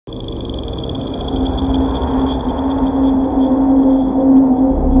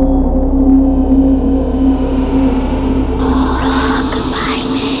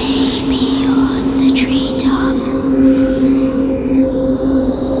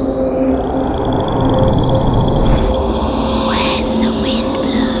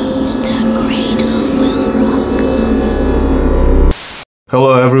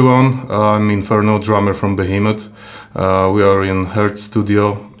Inferno, drummer from Behemoth. We are in Hertz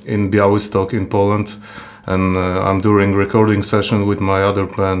studio in Białystok in Poland, and I'm doing recording session with my other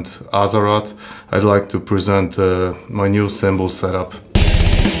band Azarat. I'd like to present my new cymbal setup.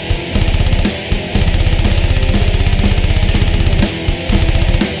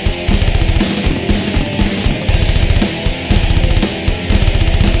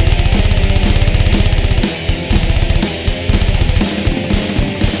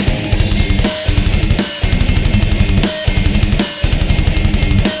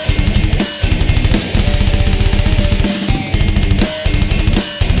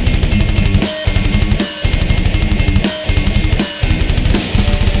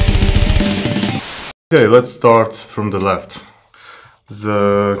 Okay, let's start from the left.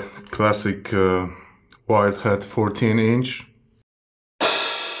 The classic Wildhead 14-inch.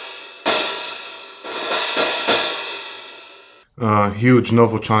 Huge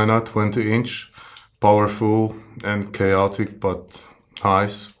Novo China 20-inch. Powerful and chaotic, but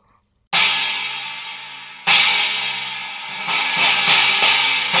nice.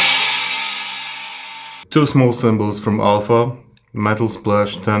 Two small cymbals from Alpha. Metal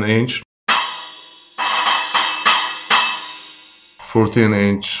Splash 10-inch.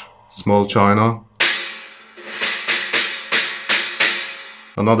 14-inch small china,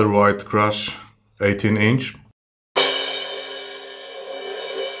 another white crush 18-inch,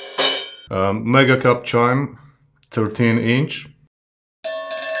 mega cup chime 13-inch,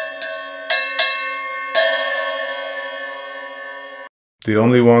 the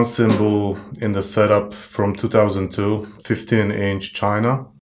only one cymbal in the setup from 2002, 15-inch china.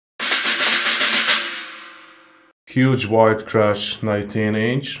 Huge white crash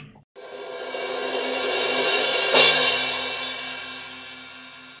 19-inch.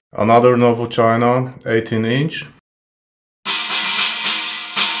 Another Novo China 18-inch.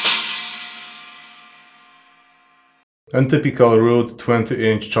 And typical Rude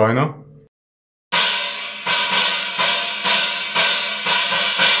 20-inch china.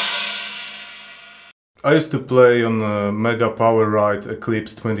 I used to play on a Mega Power Ride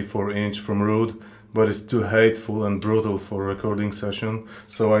Eclipse 24-inch from Rude, but it's too hateful and brutal for a recording session,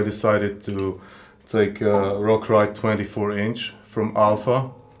 so I decided to take a Rock Ride 24-inch from Alpha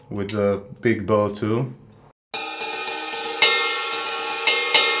with a big bell too.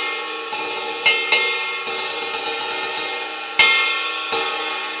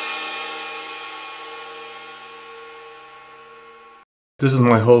 This is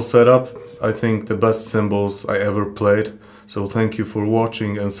my whole setup. I think the best cymbals I ever played, so thank you for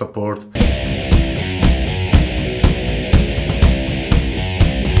watching and support.